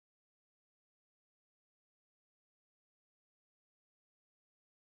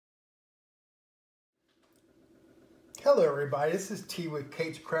Hello everybody, this is T with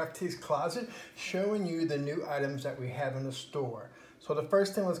Kate's Crafties Closet showing you the new items that we have in the store. So the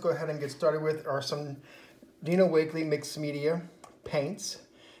first thing let's go ahead and get started with are some Dino Wakley mixed media paints.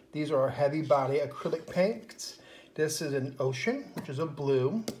 These are heavy body acrylic paints. This is an ocean, which is a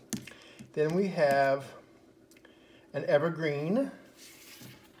blue. Then we have an evergreen.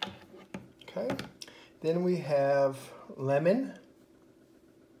 Okay. Then we have lemon.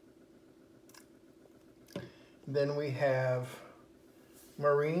 Then we have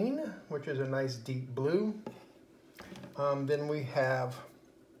marine, which is a nice deep blue. Then we have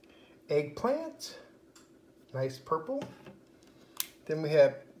eggplant, nice purple. Then we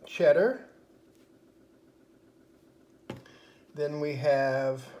have cheddar. Then we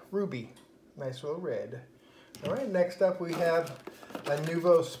have ruby, nice little red. All right, next up we have a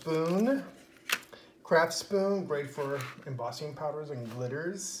Nouveau spoon, craft spoon, great for embossing powders and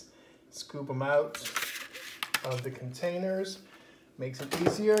glitters. Scoop them out of the containers, makes it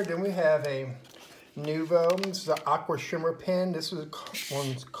easier. Then we have a Nouveau, this is an aqua shimmer pen. This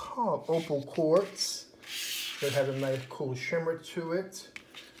one's called Opal Quartz. It has a nice cool shimmer to it.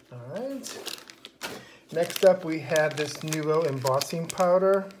 All right. Next up we have this Nouveau embossing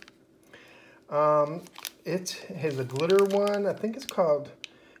powder. It has a glitter one. I think it's called,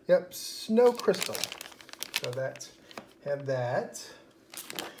 yep, Snow Crystal. So have that.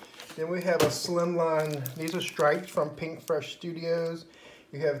 Then we have a slimline. These are stripes from Pink Fresh Studios.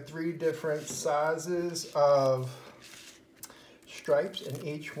 You have 3 different sizes of stripes, and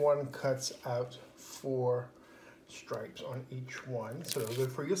each one cuts out 4 stripes on each one. So those are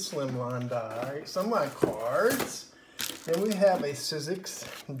for your slimline die, slimline cards. Then we have a Sizzix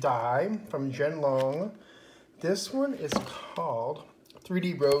die from Jen Long. This one is called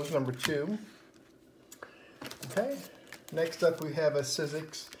 3D Rose number 2. Okay. Next up we have a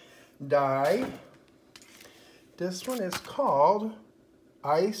Sizzix die. This one is called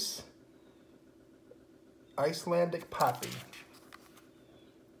Icelandic Poppy.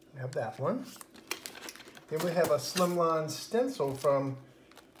 We have that one. Then we have a slimline stencil from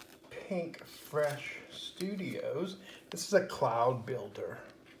Pink Fresh Studios. This is a cloud builder.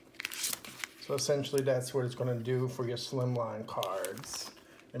 So essentially that's what it's going to do for your slimline cards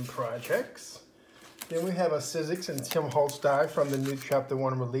and projects. Then we have a Sizzix and Tim Holtz die from the new Chapter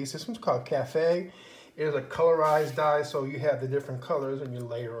 1 release. This one's called Cafe. It is a colorized die, so you have the different colors and you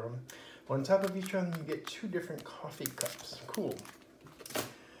layer them on top of each other. You get 2 different coffee cups. Cool.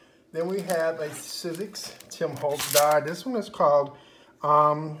 Then we have a Sizzix Tim Holtz die. This one is called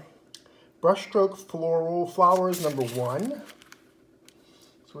Brushstroke Floral Flowers number 1.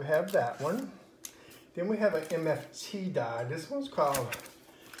 So we have that one. Then we have an MFT die. This one's called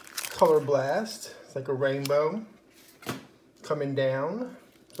Color Blast. It's like a rainbow coming down,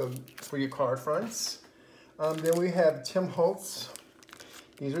 so for your card fronts. Then we have Tim Holtz.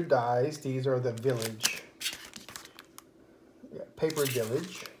 These are dies. These are the Village, Paper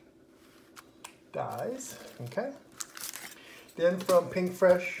Village dies. Okay. Then from Pink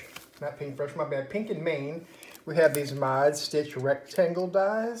Fresh, not Pink Fresh, my bad, Pink and Maine, we have these Mod Stitch rectangle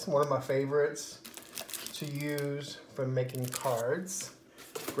dies. One of my favorites to use for making cards.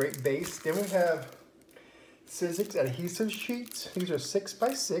 Great base. Then we have Sizzix adhesive sheets. These are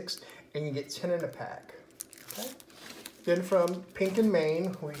 6x6 and you get 10 in a pack. Okay. Then from Pink and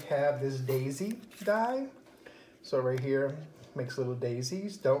Maine, we have this daisy die. So right here, makes little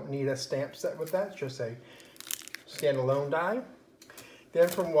daisies. Don't need a stamp set with that, just a standalone die. Then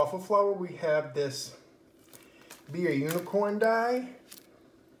from Waffle Flower, we have this Be a Unicorn die.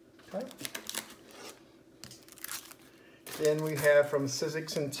 Okay. Then we have from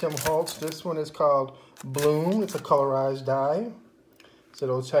Sizzix and Tim Holtz, this one is called Bloom. It's a colorized die. So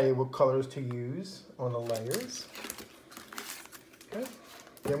it'll tell you what colors to use on the layers. Okay.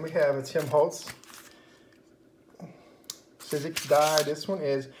 Then we have a Tim Holtz Sizzix die. This one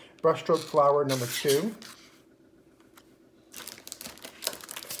is Brushstroke Flower number 2.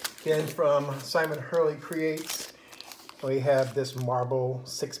 Then from Simon Hurley Creates, we have this marble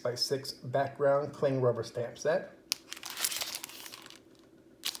 6x6 background cling rubber stamp set.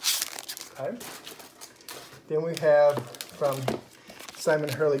 Okay. Then we have from Simon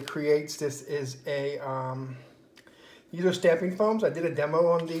Hurley Creates, this is a, these are stamping foams. I did a demo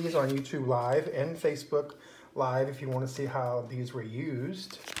on these on YouTube Live and Facebook Live if you want to see how these were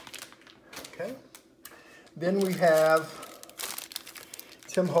used. Okay. Then we have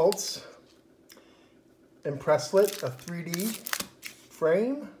Tim Holtz Impresslet, a 3D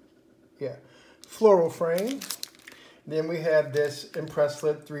frame. Yeah, floral frame. Then we have this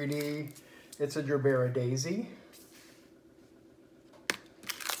Impresslet 3D. It's a Gerbera daisy.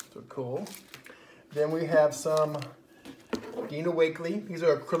 So cool. Then we have some Dina Wakley. These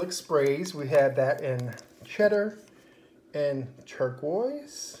are acrylic sprays. We have that in cheddar and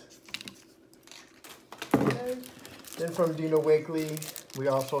turquoise. Okay. Then from Dina Wakley, we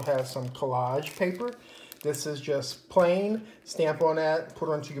also have some collage paper. This is just plain, stamp on that, put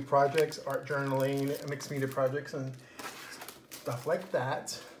onto your projects, art journaling, mixed media projects, and stuff like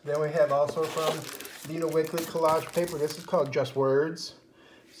that. Then we have also from Dina Wakley collage paper. This is called Just Words.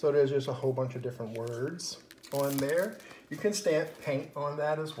 So there's just a whole bunch of different words on there. You can stamp paint on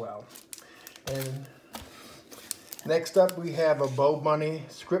that as well. And next up, we have a Bow Bunny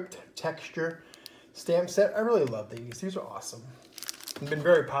script texture stamp set. I really love these. These are awesome. They've been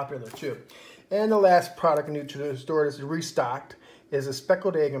very popular too. And the last product new to the store that's restocked is a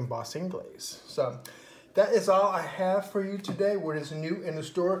speckled egg embossing glaze. So that is all I have for you today. What is new in the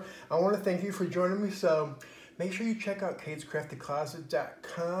store? I want to thank you for joining me. So make sure you check out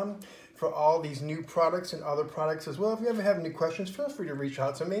katescraftycloset.com for all these new products and other products as well. If you ever have any questions, feel free to reach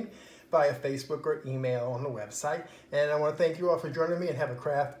out to me via Facebook or email on the website. And I want to thank you all for joining me, and have a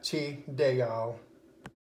crafty day, y'all.